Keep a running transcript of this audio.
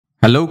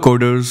Hello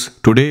coders,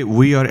 today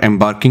we are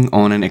embarking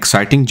on an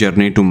exciting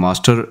journey to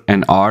master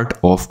an art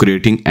of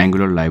creating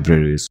Angular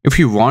libraries. If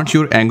you want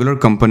your Angular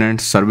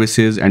components,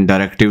 services and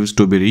directives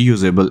to be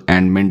reusable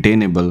and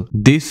maintainable,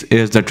 this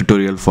is the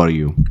tutorial for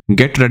you.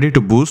 Get ready to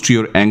boost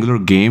your Angular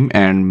game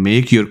and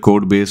make your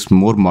code base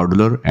more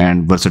modular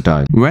and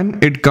versatile. When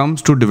it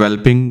comes to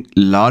developing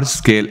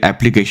large-scale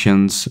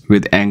applications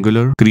with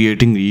Angular,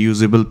 creating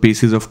reusable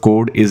pieces of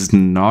code is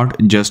not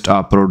just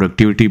a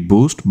productivity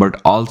boost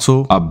but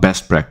also a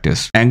best practice.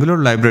 Angular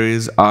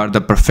libraries are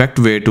the perfect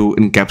way to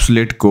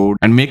encapsulate code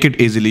and make it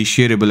easily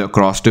shareable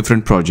across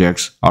different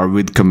projects or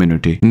with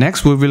community.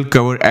 Next, we will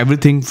cover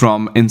everything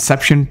from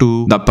inception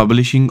to the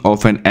publishing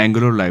of an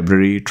Angular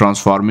library,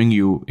 transforming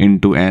you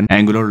into an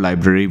Angular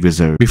library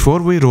wizard.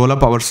 Before we roll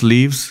up our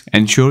sleeves,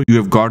 ensure you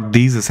have got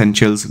these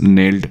essentials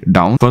nailed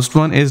down. First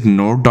one is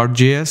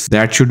node.js.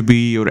 That should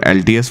be your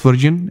LTS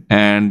version,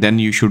 and then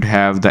you should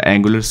have the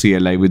Angular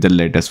CLI with the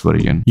latest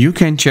version. You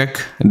can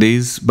check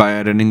these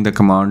by running the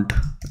command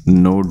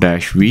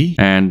node-v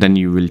and then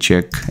you will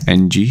check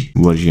ng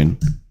version.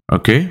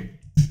 Okay,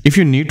 if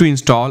you need to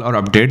install or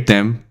update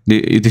them,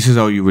 this is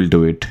how you will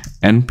do it.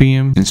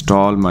 npm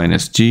install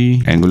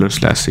 -g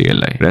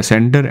angular/cli. Press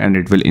enter and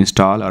it will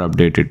install or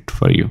update it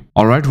for you.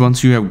 Alright,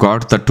 once you have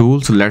got the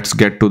tools, let's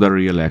get to the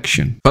real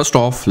action. First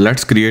off,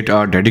 let's create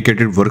a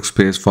dedicated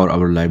workspace for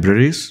our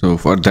libraries. So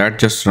for that,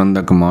 just run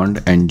the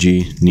command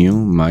ng new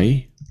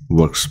my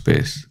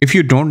workspace. If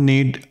you don't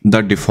need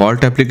the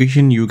default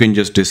application, you can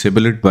just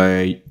disable it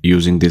by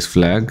using this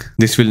flag.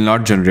 This will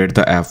not generate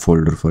the app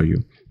folder for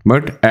you.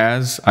 But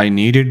as I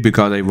need it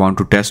because I want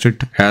to test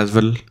it as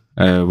well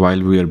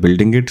while we are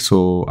building it,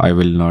 so I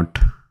will not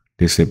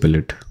disable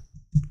it.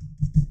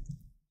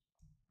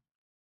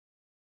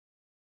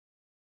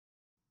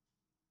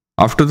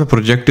 After the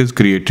project is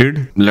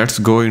created, let's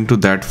go into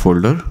that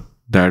folder.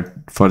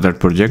 For that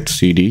project,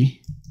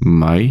 cd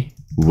my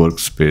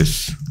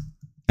workspace.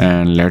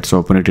 And let's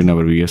open it in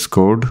our VS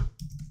Code.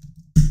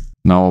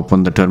 Now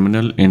open the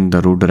terminal in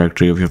the root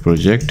directory of your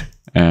project.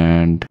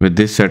 And with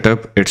this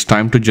setup, it's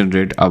time to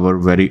generate our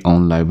very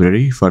own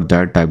library. For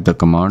that, type the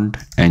command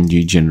ng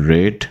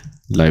generate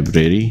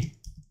library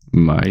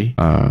my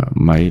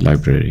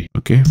library.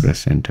 Okay,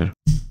 press enter.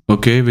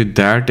 Okay, with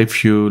that,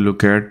 if you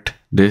look at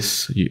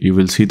this, you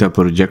will see the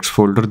projects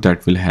folder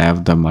that will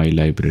have the my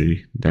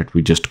library that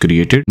we just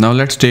created. Now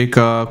let's take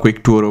a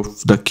quick tour of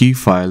the key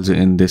files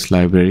in this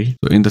library.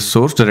 So in the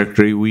source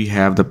directory, we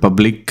have the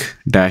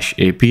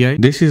public-API.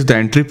 This is the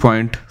entry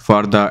point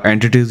for the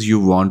entities you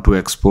want to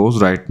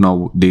expose. Right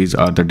now, these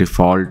are the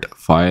default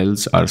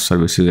files, our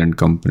services and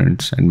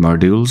components and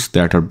modules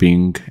that are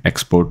being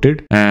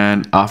exported.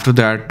 And after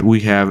that,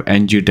 we have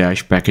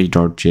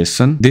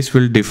ng-package.json. This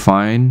will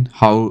define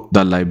how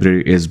the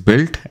library is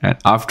built. And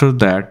after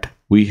that,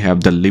 we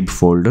have the lib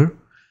folder.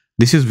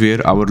 This is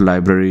where our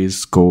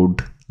library's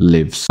code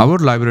lives. Our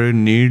library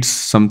needs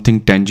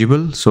something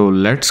tangible, so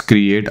let's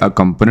create a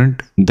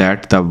component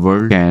that the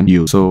world can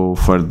use. So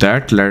for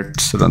that,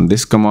 let's run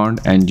this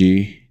command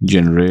ng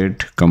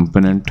generate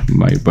component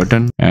my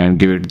button and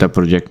give it the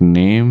project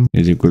name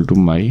is equal to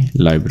my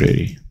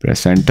library.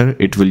 Press enter.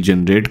 It will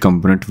generate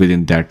component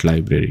within that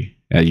library.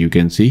 As you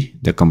can see,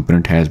 the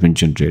component has been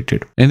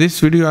generated. In this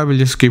video, I will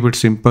just keep it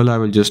simple. I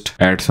will just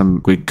add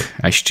some quick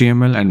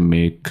HTML and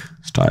make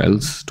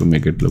styles to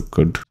make it look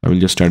good. I will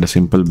just add a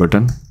simple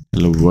button.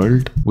 Hello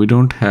world. We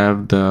don't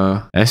have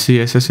the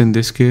CSS in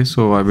this case,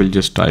 so I will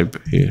just type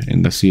here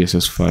in the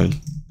CSS file.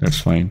 That's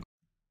fine.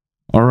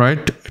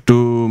 Alright,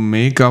 to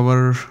make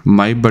our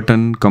my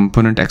button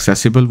component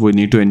accessible, we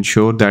need to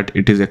ensure that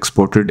it is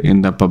exported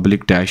in the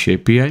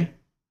public-API.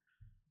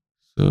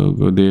 So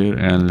go there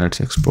and let's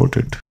export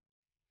it.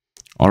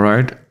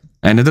 Alright,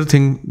 another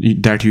thing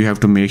that you have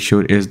to make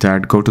sure is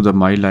that go to the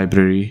my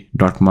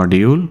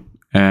library.module,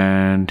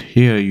 and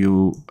here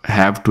you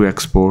have to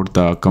export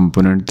the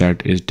component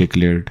that is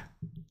declared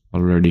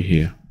already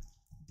here.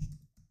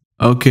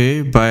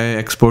 Okay, by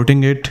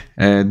exporting it,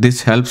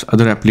 this helps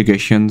other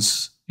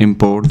applications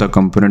import the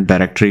component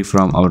directory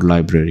from our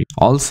library.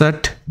 All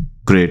set?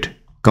 Great.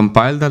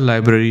 Compile the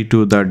library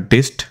to the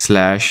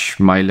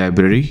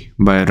dist/mylibrary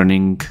by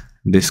running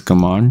this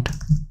command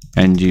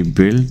ng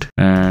build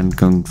and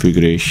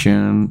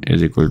configuration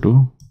is equal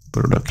to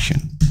production.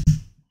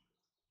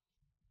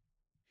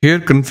 Here,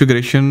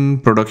 configuration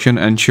production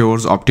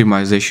ensures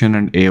optimization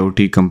and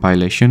AOT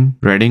compilation,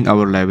 readying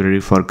our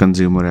library for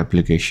consumer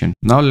application.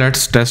 Now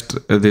let's test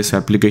this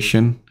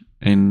application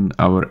in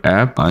our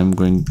app. I'm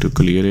going to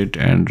clear it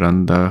and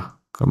run the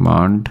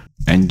command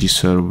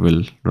ngserve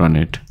will run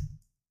it.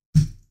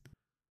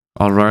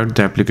 Alright,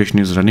 the application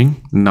is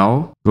running.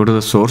 Now go to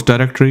the source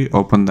directory,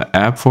 open the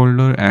app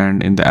folder,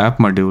 and in the app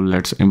module,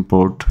 let's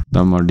import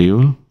the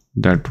module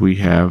that we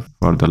have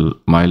for the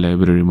my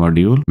library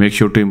module. Make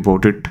sure to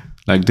import it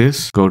like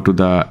this. Go to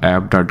the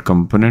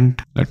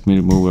app.component. Let me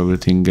remove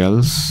everything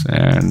else,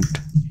 and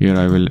here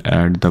I will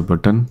add the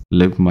button.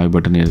 Lib my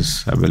button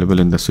is available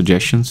in the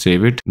suggestions.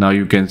 Save it. Now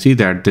you can see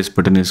that this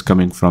button is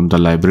coming from the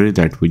library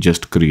that we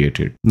just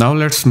created. Now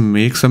let's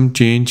make some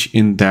change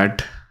in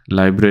that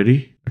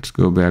library. Let's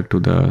go back to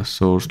the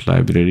source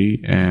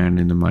library, and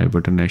in the my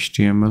button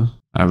HTML,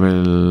 I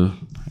will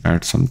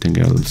add something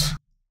else.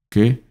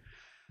 Okay.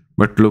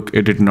 But look,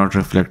 it did not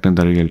reflect in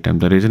the real time.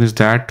 The reason is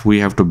that we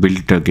have to build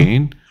it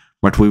again,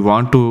 but we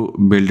want to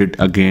build it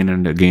again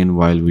and again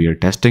while we are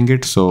testing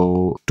it.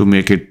 So to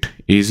make it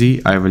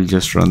easy, I will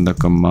just run the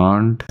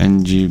command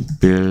ng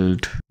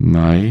build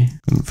my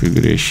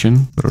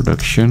configuration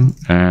production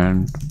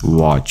and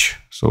watch.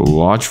 So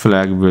watch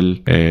flag will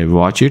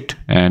watch it,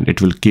 and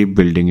it will keep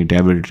building it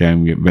every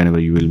time whenever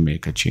you will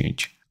make a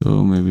change.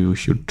 So maybe we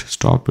should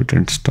stop it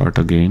and start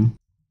again.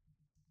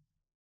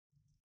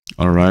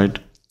 All right.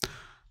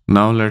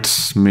 Now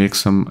let's make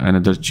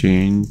another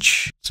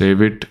change,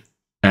 save it,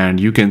 and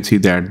you can see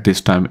that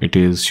this time it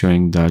is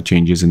showing the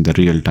changes in the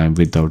real time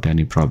without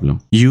any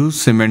problem.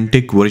 Use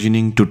semantic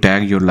versioning to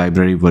tag your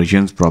library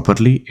versions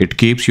properly. It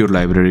keeps your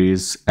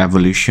library's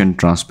evolution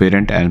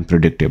transparent and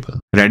predictable.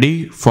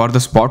 Ready for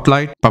the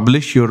spotlight?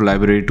 Publish your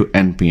library to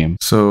npm.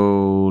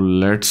 So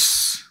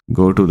let's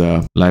go to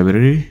the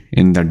library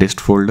in the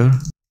dist folder.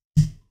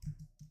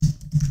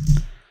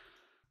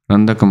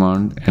 Run the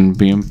command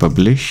npm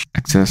publish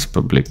access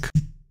public.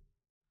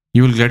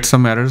 You will get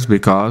some errors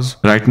because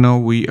right now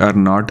we are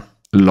not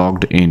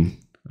logged in.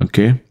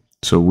 Okay,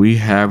 so we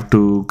have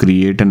to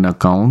create an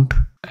account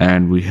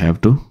and we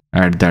have to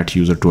add that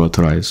user to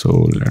authorize.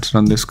 So let's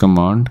run this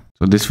command.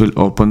 So this will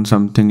open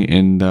something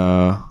in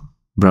the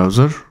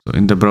browser. So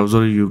in the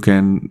browser you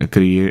can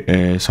create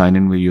a sign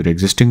in with your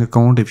existing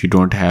account. If you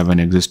don't have an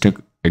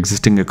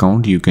existing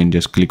account, you can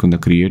just click on the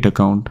create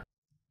account.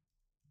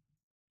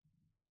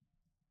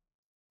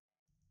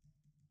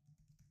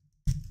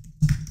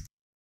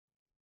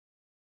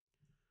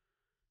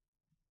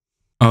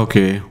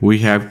 Okay, we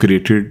have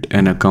created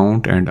an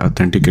account and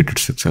authenticated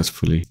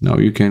successfully. Now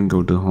you can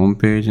go to the home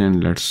page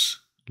and let's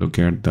look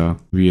at the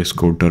VS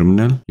Code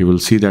terminal. You will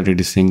see that it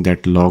is saying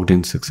that logged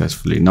in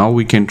successfully. Now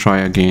we can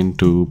try again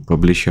to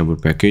publish our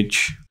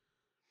package.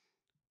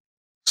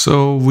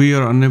 So we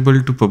are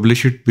unable to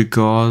publish it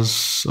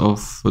because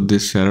of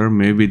this error.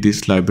 Maybe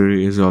this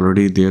library is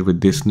already there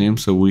with this name,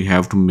 so we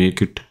have to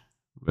make it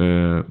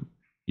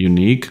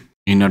unique.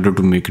 In order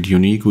to make it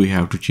unique, we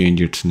have to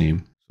change its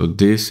name. So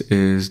this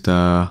is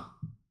the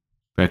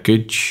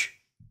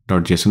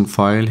package.json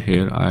file.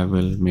 Here I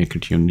will make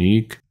it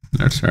unique.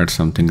 Let's add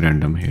something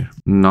random here.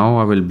 Now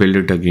I will build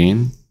it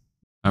again.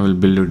 I will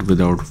build it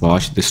without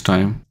watch this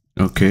time.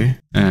 Okay,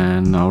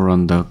 and now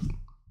run the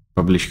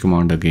publish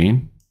command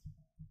again.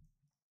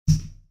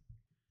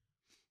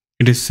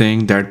 It is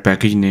saying that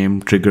package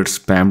name triggered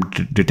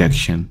spam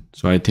detection.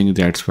 So I think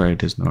that's why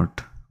it is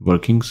not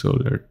working. So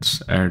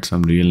let's add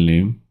some real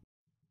name.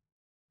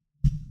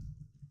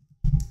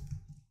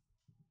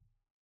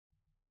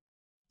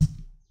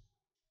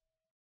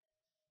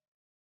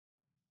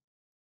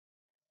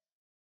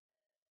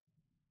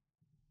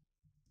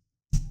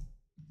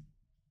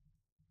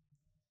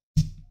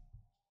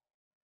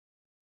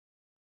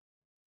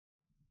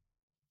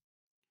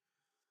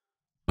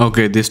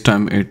 Okay, this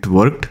time it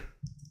worked.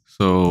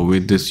 So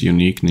with this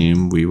unique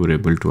name, we were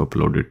able to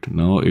upload it.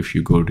 Now, if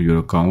you go to your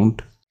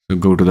account, so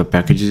go to the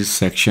packages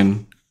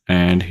section,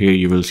 and here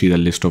you will see the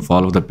list of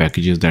all of the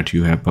packages that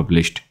you have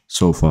published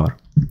so far.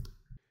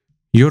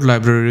 Your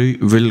library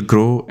will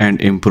grow and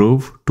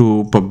improve.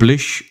 To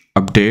publish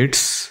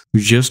updates, you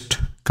just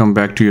come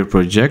back to your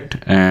project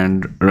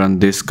and run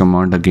this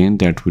command again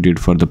that we did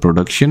for the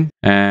production,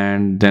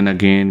 and then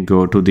again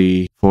go to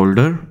the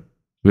folder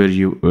where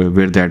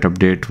that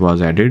update was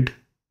added.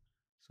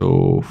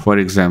 So for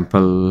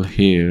example,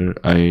 here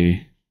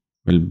I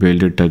will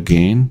build it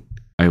again.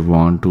 I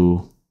want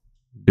to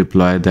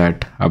deploy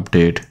that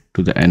update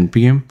to the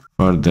npm.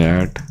 For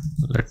that,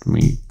 let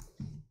me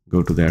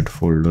go to that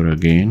folder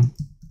again,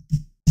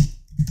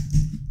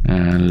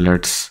 and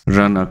let's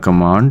run a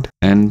command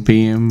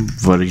npm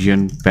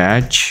version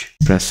patch,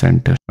 press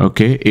enter.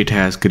 Okay, it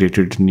has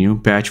created new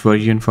patch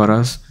version for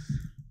us.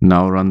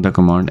 Now run the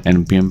command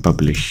npm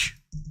publish.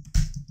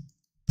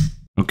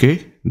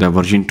 Okay, the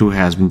version 2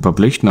 has been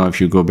published. Now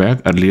if you go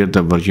back, earlier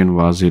the version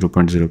was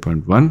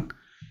 0.0.1.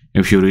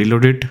 If you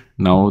reload it,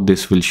 now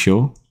this will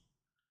show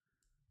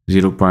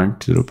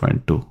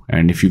 0.0.2,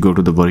 and if you go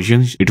to the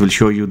versions, it will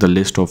show you the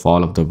list of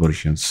all of the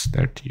versions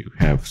that you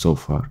have so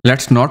far.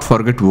 Let's not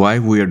forget why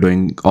we are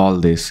doing all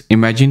this.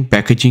 Imagine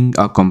packaging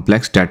a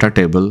complex data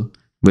table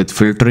with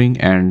filtering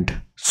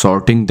and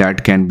sorting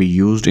that can be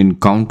used in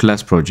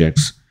countless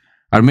projects,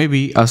 or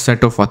maybe a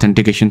set of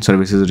authentication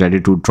services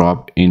ready to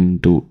drop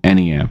into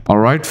any app.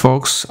 Alright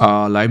folks,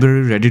 a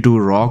library ready to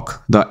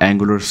rock the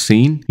Angular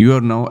scene. You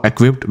are now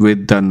equipped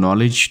with the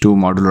knowledge to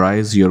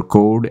modularize your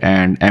code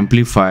and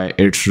amplify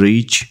its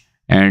reach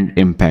and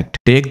impact.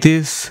 Take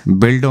this,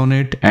 build on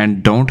it,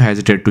 and don't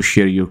hesitate to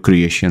share your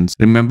creations.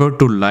 Remember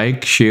to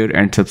like, share,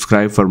 and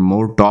subscribe for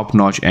more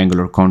top-notch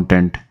Angular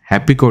content.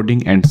 Happy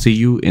coding, and see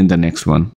you in the next one.